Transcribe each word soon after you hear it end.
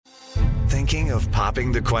Thinking of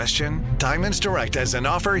popping the question? Diamonds Direct has an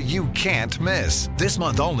offer you can't miss. This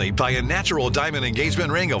month only, buy a natural diamond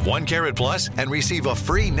engagement ring of 1 carat plus and receive a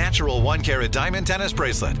free natural 1 carat diamond tennis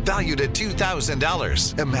bracelet valued at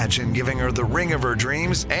 $2,000. Imagine giving her the ring of her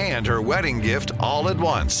dreams and her wedding gift all at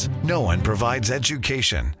once. No one provides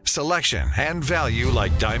education, selection, and value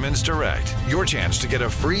like Diamonds Direct. Your chance to get a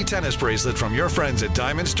free tennis bracelet from your friends at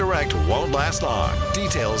Diamonds Direct won't last long.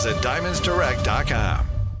 Details at diamondsdirect.com.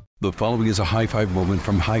 The following is a high five moment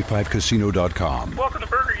from highfivecasino.com. Welcome to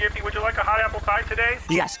Burger Yippee. Would you like a hot apple pie today?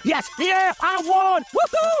 Yes, yeah, I won!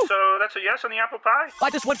 Woohoo! So that's a yes on the apple pie?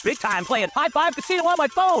 I just went big time playing High Five Casino on my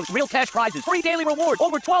phone. Real cash prizes, free daily rewards,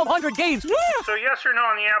 over 1,200 games. Yeah! So yes or no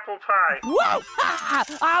on the apple pie? Whoa!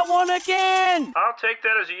 I won again! I'll take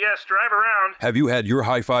that as a yes. Drive around. Have you had your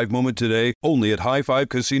high five moment today? Only at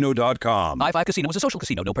highfivecasino.com. High Five Casino is a social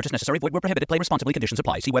casino. No purchase necessary. Void where prohibited. Play responsibly. Conditions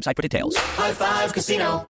apply. See website for details. High Five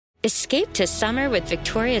Casino. Escape to summer with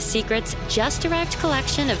Victoria's Secret's Just Arrived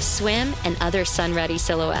collection of swim and other sun-ready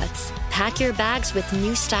silhouettes. Pack your bags with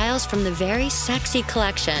new styles from the Very Sexy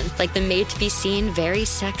collection, like the made-to-be-seen Very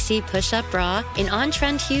Sexy push-up bra in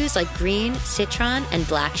on-trend hues like green, citron, and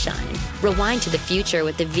black shine. Rewind to the future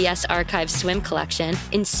with the VS Archive swim collection,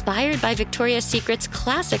 inspired by Victoria's Secret's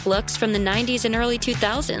classic looks from the 90s and early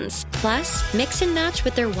 2000s. Plus, mix and match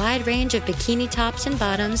with their wide range of bikini tops and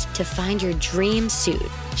bottoms to find your dream suit.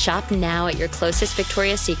 Shop now at your closest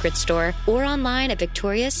Victoria's Secret store or online at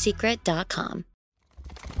victoriassecret.com.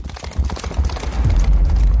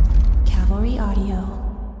 Cavalry Audio.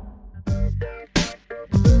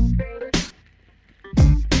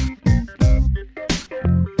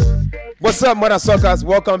 What's up, Mother Suckers?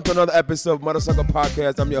 Welcome to another episode of Mother Sucker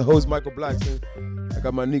Podcast. I'm your host, Michael Blackson. I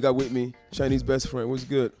got my nigga with me, Chinese best friend. What's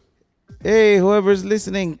good? Hey, whoever's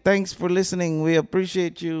listening, thanks for listening. We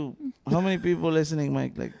appreciate you. How many people listening,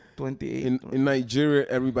 Mike? Like 28? In Nigeria,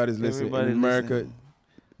 everybody's listening. Everybody in America, listening.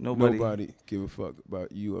 Nobody give a fuck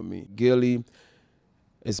about you or me. Gilly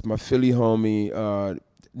is my Philly homie.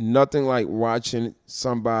 Nothing like watching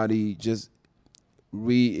somebody just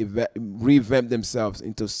revamp themselves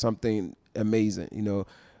into something amazing. You know,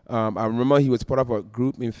 I remember he was part of a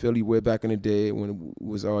group in Philly way back in the day when we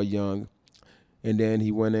was all young. And then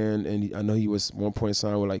he went in, and I know he was one point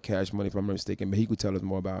signed with like Cash Money, if I'm not mistaken, but he could tell us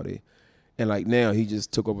more about it. And like now, he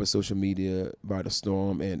just took over social media by the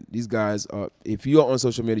storm. And these guys are, if you're on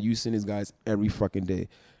social media, you see these guys every fucking day.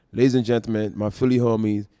 Ladies and gentlemen, my Philly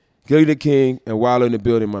homies, Gilly the King and Wilder in the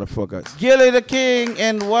building, motherfuckers. Gilly the King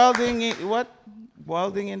and Wilding,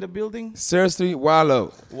 Wilding in the building? Seriously,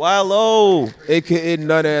 Wallow. Wallow. A.K.A.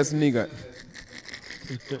 nut-ass nigga.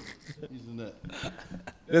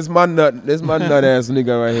 This my nut ass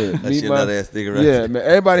nigga right here. That's your nut ass nigga right Yeah, man.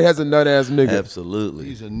 Everybody has a nut ass nigga. Absolutely.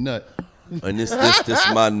 He's a nut. And this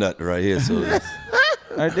my nut right here. So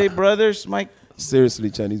Are they brothers, Mike? Seriously,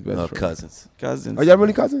 Chinese best friend. cousins. Cousins. Are y'all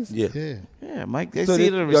really cousins? Yeah. Yeah, Mike, they So see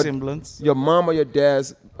they- the resemblance. Your mom or your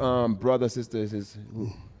dad's brother, sister is who?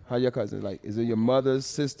 How your cousins? Like, is it your mother's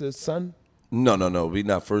sister's son? No. We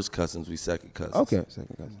not first cousins. We second cousins. Okay,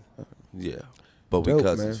 second cousin. Yeah. But we Dope,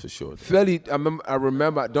 cousins man. for sure. Philly, I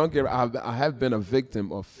remember. Don't get. I have been a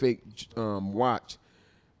victim of fake watch.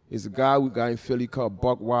 It's a guy we got in Philly called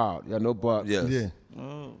Buck Wild. Y'all know Buck? Yes. Yeah.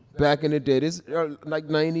 Oh. Back in the day, this like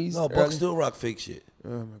 90s. No, Buck early- still rock fake shit.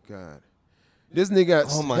 Oh my God. This nigga.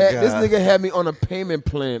 Oh, my This God. nigga had me on a payment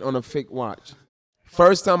plan on a fake watch.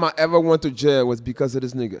 First time I ever went to jail was because of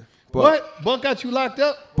this nigga. What? Buck got you locked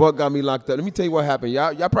up? Buck got me locked up. Let me tell you what happened.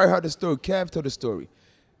 Y'all probably heard the story. Kev told the story.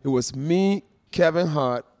 It was me, Kevin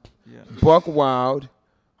Hart, Buck Wild,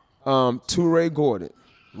 Toure Gordon,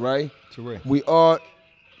 right? Toure. We all,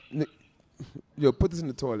 put this in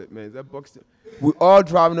the toilet, man. Is that Buck still? We all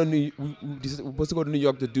driving to New. We supposed to go to New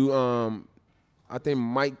York to do. I think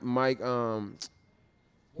Mike, one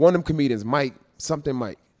of them comedians, Mike,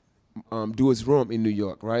 do his room in New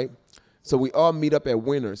York, right? So we all meet up at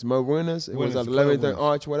Winners. Remember Winners? It was Winners, like Club 11th and Winners.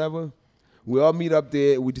 Arch, whatever. We all meet up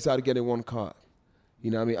there. We decided to get in one car.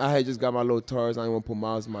 You know what I mean? I had just got my little Taurus. I didn't want to put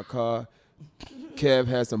miles in my car. Kev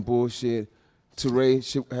had some bullshit.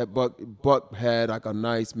 Buck had like a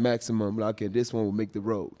nice Maximum. Like, okay, this one will make the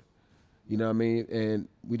road. You know what I mean? And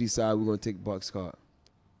we decided we're going to take Buck's car.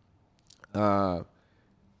 I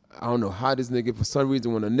don't know how this nigga, for some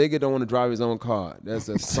reason, when a nigga don't want to drive his own car, that's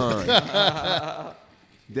a sign that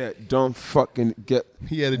don't fucking get.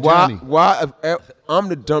 He had a Johnny. I'm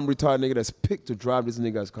the dumb retarded nigga that's picked to drive this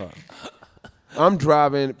nigga's car. I'm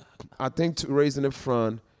driving, I think Toure's in the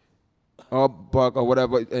front, or Buck or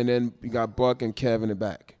whatever, and then you got Buck and Kev in the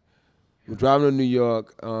back. We're driving to New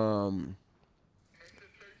York.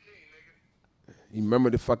 You remember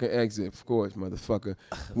the fucking exit, of course, motherfucker.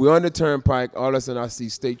 We're on the turnpike. All of a sudden, I see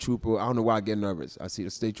state trooper. I don't know why I get nervous. I see the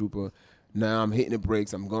state trooper. Now I'm hitting the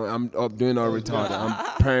brakes. I'm up doing all retarded. I'm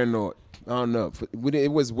paranoid. I don't know.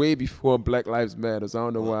 It was way before Black Lives Matter. So I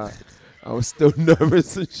don't know why I was still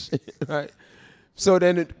nervous and shit. Right. So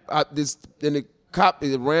then the cop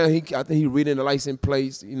is around. I think he reading the license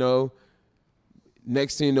plates. You know.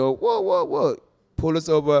 Next thing you know, whoa. Pull us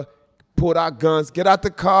over. Pulled out guns. Get out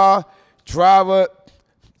the car. Driver,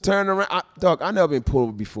 turn around. Dog, I never been pulled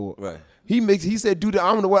over before. Right. He said, dude,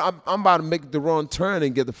 I'm about to make the wrong turn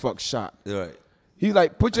and get the fuck shot. Right. He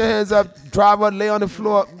like, put your hands up, driver, lay on the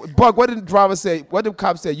floor. Buck, what did the driver say? What did the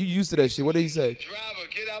cop say? You used to that shit. What did he say? Driver,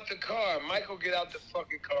 get out the car. Michael, get out the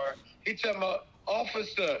fucking car. He talking about,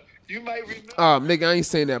 officer, you might remember. Oh, nigga, I ain't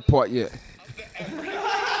saying that part yet. I don't give a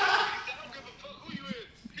fuck who you is.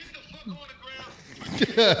 Get the fuck on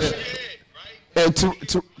the ground. And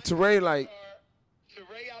Teray like,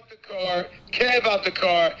 Teray out the car, Kev out the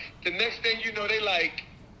car. The next thing you know, they like,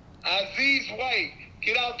 Aziz White,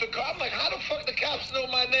 get out the car. I'm like, how the fuck the cops know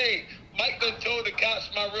my name? Mike done told the cops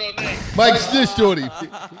my real name. Mike snitched on him.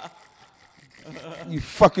 You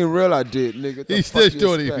fucking real I did, nigga. He snitched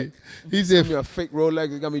on him. He said, me a fake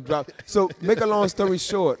Rolex, it got me dropped. So make a long story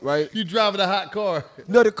short, right? You driving a hot car.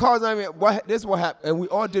 No, the car's not even, this is what happened. And we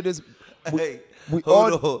all did this.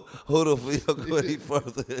 Hold on for you go any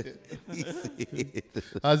further. He said,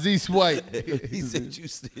 Aziz White. He said you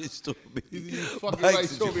snitched on me. You fucking Mike right,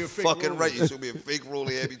 said, show me you a fake fucking Rolex. right. You showed me a fake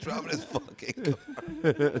Rolex. Had me driving this fucking car.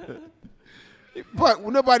 Buck,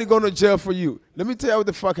 nobody going to jail for you. Let me tell you what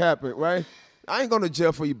the fuck happened, right? I ain't going to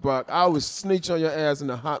jail for you, Buck. I was snitch on your ass in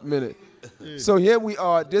a hot minute. So here we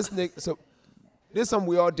are. This is something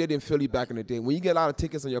we all did in Philly back in the day. When you get a lot of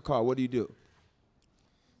tickets on your car, what do?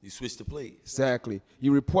 You switch the plate. Exactly.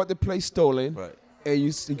 You report the plate stolen, Right. and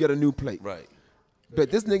you get a new plate. Right. But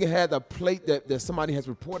this nigga had a plate that somebody has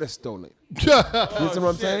reported stolen. You know what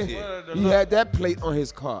I'm saying? Yeah. He had that plate on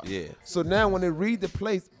his car. Yeah. So now when they read the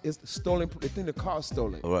plate, it's stolen. They think the car's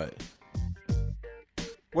stolen. All right.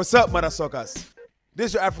 What's up, mother suckers? This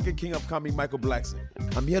is your African king of comedy, Michael Blackson.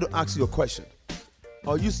 I'm here to ask you a question.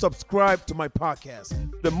 Are you subscribed to my podcast,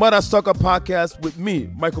 the Mother Sucker Podcast with me,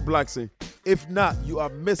 Michael Blackson? If not, you are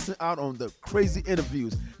missing out on the crazy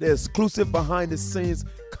interviews, the exclusive behind-the-scenes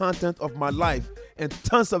content of my life, and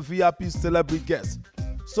tons of VIP celebrity guests.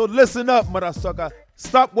 So listen up, Mother Sucker.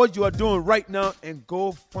 Stop what you are doing right now and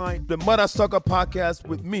go find the Mother Sucker Podcast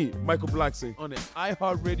with me, Michael Blackson, on the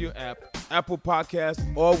iHeartRadio app, Apple Podcasts,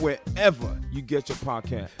 or wherever you get your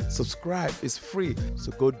podcast. Subscribe. It's free,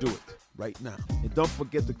 so go do it right now. And don't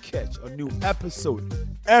forget to catch a new episode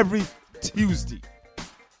every Tuesday.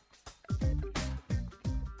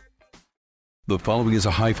 The following is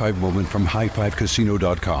a high five moment from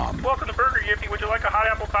highfivecasino.com. Welcome to Burger Yippee. Would you like a hot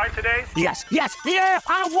apple pie today? Yes, yeah,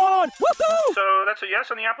 I won! Woohoo! So that's a yes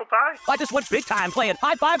on the apple pie? I just went big time playing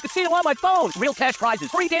High Five Casino on my phone. Real cash prizes,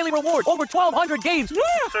 free daily rewards, over 1,200 games. Yeah!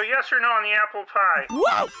 So yes or no on the apple pie?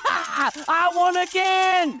 Whoa! I won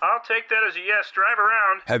again! I'll take that as a yes. Drive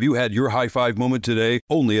around. Have you had your high five moment today?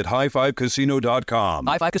 Only at highfivecasino.com.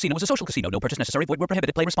 High Five Casino is a social casino. No purchase necessary. Void where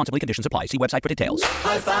prohibited. Play responsibly. Conditions apply. See website for details.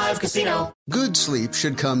 High Five Casino. Good sleep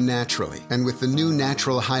should come naturally, and with the new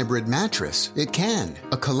Natural Hybrid mattress, it can.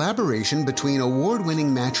 A collaboration between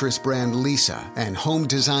award-winning mattress brand Lisa and home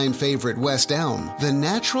design favorite West Elm, the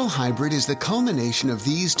Natural Hybrid is the culmination of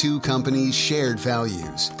these two companies' shared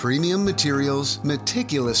values: premium materials,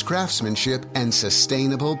 meticulous craftsmanship, and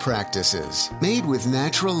sustainable practices. Made with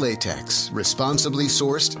natural latex, responsibly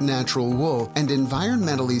sourced natural wool, and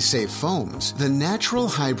environmentally safe foams, the Natural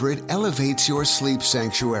Hybrid elevates your sleep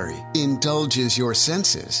sanctuary, indulges your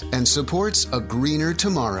senses, and supports a greener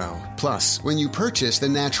tomorrow. Plus, when you purchase the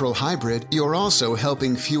Natural Hybrid, you're also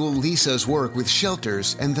helping fuel Lisa's work with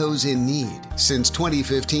shelters and those in need. Since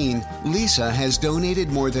 2015, Lisa has donated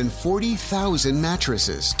more than 40,000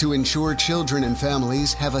 mattresses to ensure children and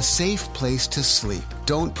families have a safe place to sleep.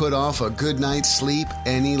 Don't put off a good night's sleep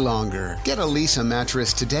any longer. Get a Lisa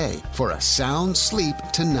mattress today for a sound sleep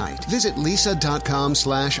tonight. Visit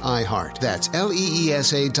lisa.com/iHeart. That's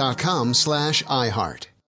LEESA.com/iHeart.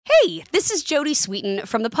 Hey, this is Jodie Sweetin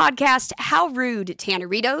from the podcast How Rude,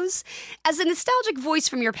 Tanneritos. As a nostalgic voice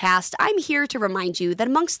from your past, I'm here to remind you that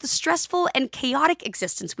amongst the stressful and chaotic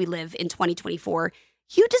existence we live in 2024,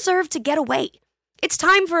 you deserve to get away. It's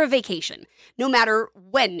time for a vacation, no matter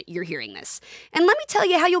when you're hearing this. And let me tell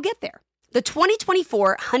you how you'll get there. The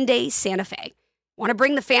 2024 Hyundai Santa Fe. Want to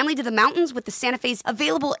bring the family to the mountains with the Santa Fe's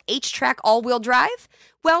available H-Track all-wheel drive?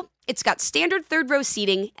 Well, it's got standard third-row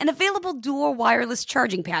seating and available dual wireless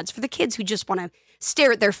charging pads for the kids who just want to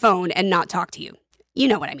stare at their phone and not talk to you. You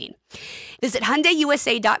know what I mean. Visit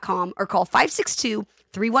HyundaiUSA.com or call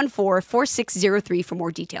 562-314-4603 for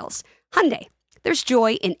more details. Hyundai, there's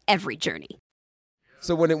joy in every journey.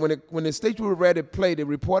 So when the state we read it plate, they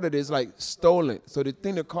reported it's like stolen. So they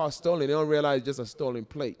think the car's stolen. They don't realize it's just a stolen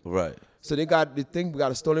plate. Right. So they got we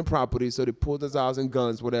got a stolen property. So they pulled us out and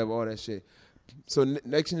guns, whatever, all that shit. So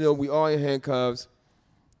next thing you know, we all in handcuffs.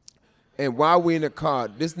 And while we in the car,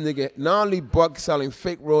 this nigga not only Buck selling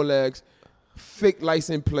fake Rolex, fake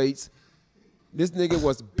license plates. This nigga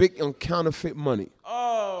was big on counterfeit money.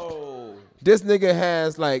 Oh. This nigga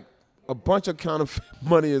has like a bunch of counterfeit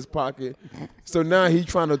money in his pocket. So now he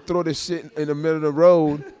trying to throw this shit in the middle of the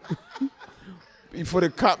road before the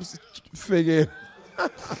cops figure.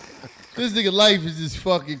 This nigga life is just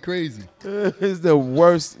fucking crazy. It's the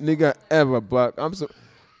worst nigga ever, Buck. I'm so.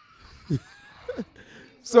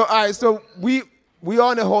 So all right, so we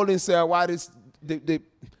on the holding cell. Why this? They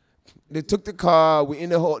took the car. We in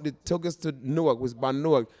the hold. They took us to Newark. It was by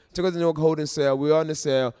Newark. Took us to Newark holding cell. We on the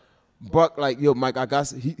cell. Buck like, yo, Mike, I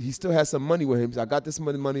got. He still has some money with him. So I got this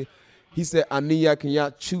money. He said, I need y'all. Can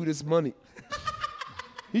y'all chew this money?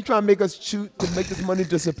 He trying to make us chew to make this money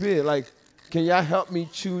disappear. Like, can y'all help me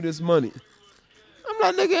chew this money? I'm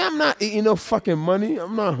like, nigga, I'm not eating no fucking money.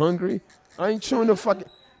 I'm not hungry. I ain't chewing no fucking.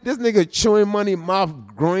 This nigga chewing money, mouth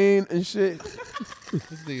green and shit.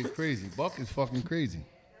 This nigga crazy. Buck is fucking crazy.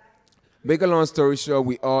 Make a long story short,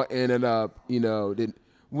 we all ended up,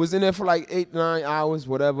 was in there for like 8-9 hours,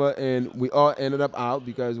 whatever, and we all ended up out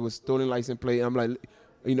because it was stolen license plate. I'm like,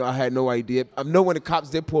 I had no idea. I know when the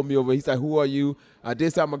cops did pull me over, he's like, who are you? I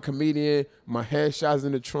did say I'm a comedian. My headshot's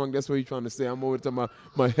in the trunk. That's what he's trying to say. I'm over talking about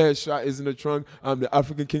my headshot is in the trunk. I'm the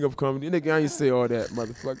African king of comedy. Nigga, I ain't say all that,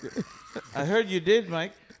 motherfucker. I heard you did,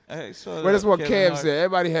 Mike. I saw Well, that's what Kevin Kev Hart. said.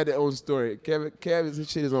 Everybody had their own story. Kev, his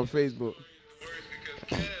shit is on Facebook.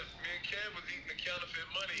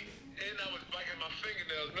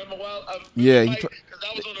 Remember while Yeah, because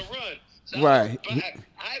I was on the run. So right. I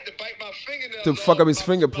had to bite my fingernails To fuck up his off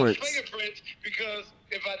fingerprints. My fingerprints because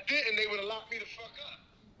if I didn't, they would have locked me the fuck up.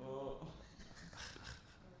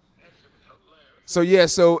 So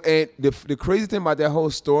and the crazy thing about that whole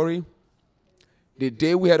story, the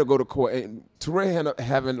day we had to go to court, and Touré ended up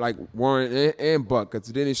having like Warren and Buck, because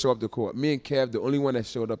they didn't show up to court. Me and Kev, the only one that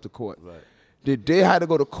showed up to court. Right. The day I had to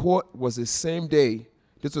go to court was the same day.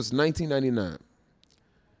 This was 1999.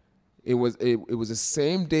 It was the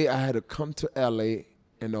same day I had to come to LA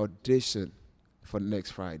and audition for next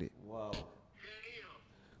Friday. Wow.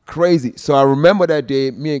 Crazy. So I remember that day,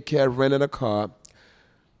 me and Kev rented a car.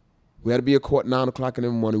 We had to be at court 9 o'clock in the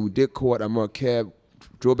morning. We did court. I remember Kev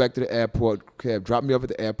drove back to the airport. Kev dropped me off at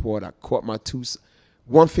the airport. I caught my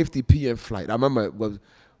 1:50 p.m. flight. I remember we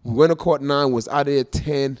went to court 9, was out there at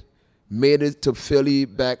 10, made it to Philly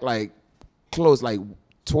back like close like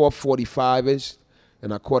 12:45-ish.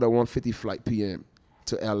 And I caught a 1:50 flight p.m.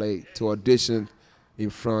 to LA to audition in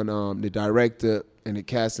front of the director and the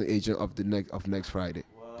casting agent of next Friday.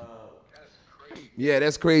 Wow. Yeah,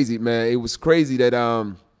 that's crazy, man. It was crazy that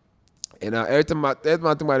and every time I think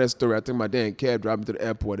about that story, I think my damn cab dropped me to the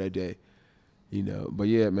airport that day. But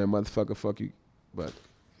yeah, man, motherfucker, fuck you. But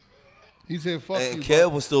he said fuck and you. And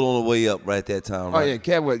Kev was still on the way up right at that time, right? Oh yeah,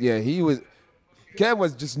 Kev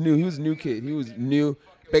was just new. He was a new kid. He was new.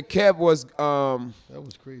 But Kev was that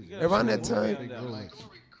was crazy. Around that time.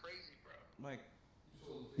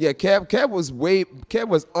 Yeah, Kev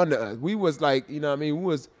was under us. We was like, we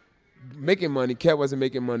was making money. Kev wasn't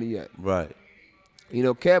making money yet. Right.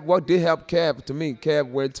 Kev, what did help Kev to me, Kev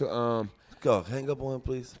went to Go, hang up on him,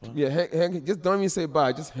 please. Yeah, hang just don't even say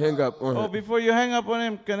bye, just hang up on him. Oh, before you hang up on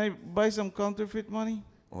him, can I buy some counterfeit money?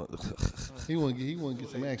 He want to get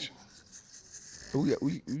some action.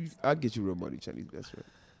 I'll get you real money, Chinese. That's right.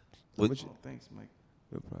 Thanks, Mike.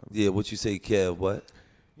 No problem. Yeah, what you say, Kev? What?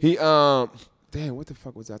 He damn, what the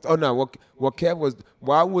fuck was that? Oh no, what Kev was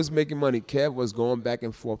while I was making money, Kev was going back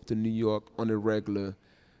and forth to New York on the regular,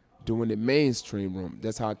 doing the mainstream room.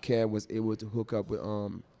 That's how Kev was able to hook up with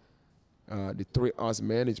the 3 Arts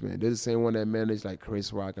Management. They're the same one that managed like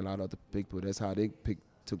Chris Rock and a lot of other big people. That's how they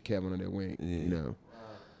took Kevin on their wing,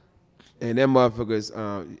 And them motherfuckers,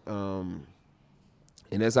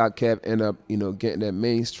 and that's how Kev ended up, getting that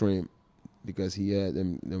mainstream because he had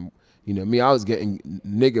them. Me, I was getting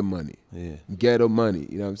nigga money, ghetto money.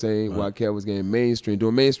 You know what I'm saying? Right. While Kev was getting mainstream,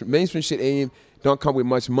 doing mainstream shit don't come with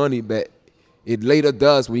much money, but it later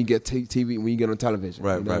does when you get TV, when you get on television.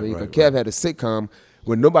 Right, what I mean? right. But Kev had a sitcom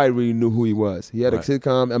where nobody really knew who he was. He had a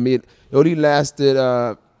sitcom. I mean, it only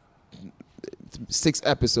lasted 6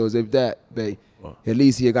 episodes, if that. But at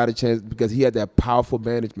least he got a chance because he had that powerful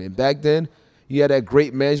management. Back then, you had that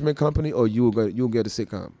great management company, or you'll get a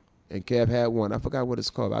sitcom. And Kev had one. I forgot what it's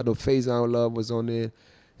called. I know Faison Love was on there,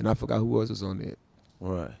 and I forgot who else was on there.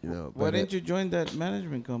 Right. You know. Why didn't you join that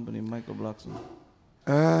management company, Michael Blockson?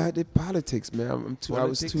 The politics, man. I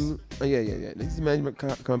was too. Yeah. These management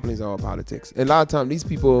companies are all politics, and a lot of times these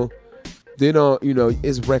people, they don't. You know,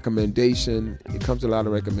 it's recommendation. It comes to a lot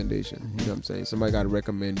of recommendation. You know what I'm saying? Somebody got to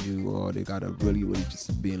recommend you, or they got to really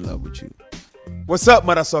just be in love with you. What's up,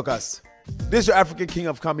 mother suckers? This is your African king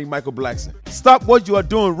of comedy, Michael Blackson. Stop what you are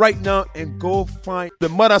doing right now and go find the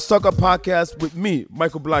Mother Sucker Podcast with me,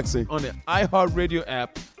 Michael Blackson, on the iHeartRadio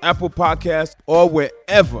app, Apple Podcasts, or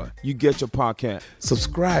wherever you get your podcast.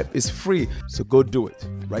 Subscribe. It's free, so go do it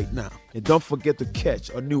right now. And don't forget to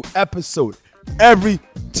catch a new episode every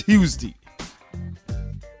Tuesday.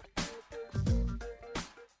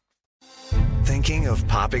 Thinking of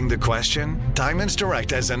popping the question? Diamonds Direct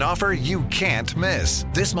has an offer you can't miss.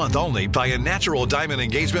 This month only, buy a natural diamond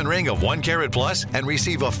engagement ring of 1 carat plus and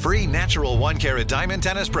receive a free natural 1 carat diamond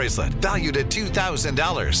tennis bracelet valued at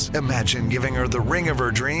 $2,000. Imagine giving her the ring of her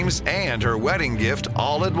dreams and her wedding gift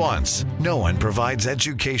all at once. No one provides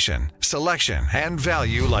education, selection, and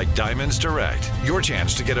value like Diamonds Direct. Your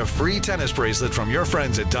chance to get a free tennis bracelet from your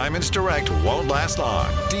friends at Diamonds Direct won't last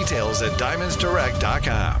long. Details at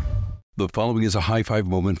diamondsdirect.com. The following is a high five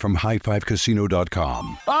moment from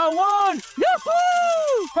highfivecasino.com. I won!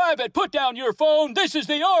 Yahoo! Private, put down your phone. This is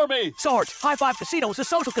the Army. Sarge, High Five Casino is a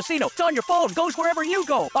social casino. It's on your phone. Goes wherever you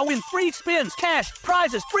go. I win free spins, cash,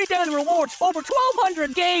 prizes, free daily rewards, over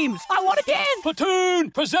 1,200 games. I won again.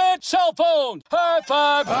 Platoon, present cell phone. High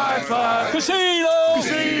Five. High Five. Casino.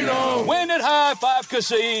 Casino. Win at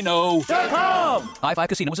highfivecasino.com. High Five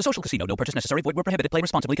Casino is a social casino. No purchase necessary. Void where prohibited. Play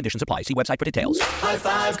responsibly. Conditions apply. See website for details. High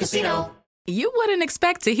Five Casino. You wouldn't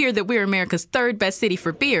expect to hear that we're America's third best city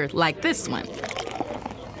for beer like this one.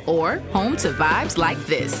 Or home to vibes like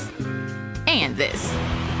this. And this.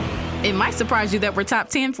 It might surprise you that we're top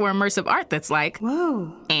 10 for immersive art that's like,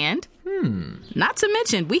 whoa. And, not to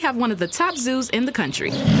mention, we have one of the top zoos in the country.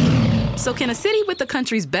 So can a city with the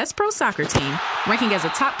country's best pro soccer team, ranking as a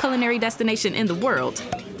top culinary destination in the world,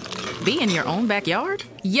 be in your own backyard?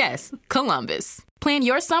 Yes, Columbus. Plan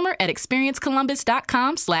your summer at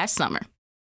experiencecolumbus.com/summer.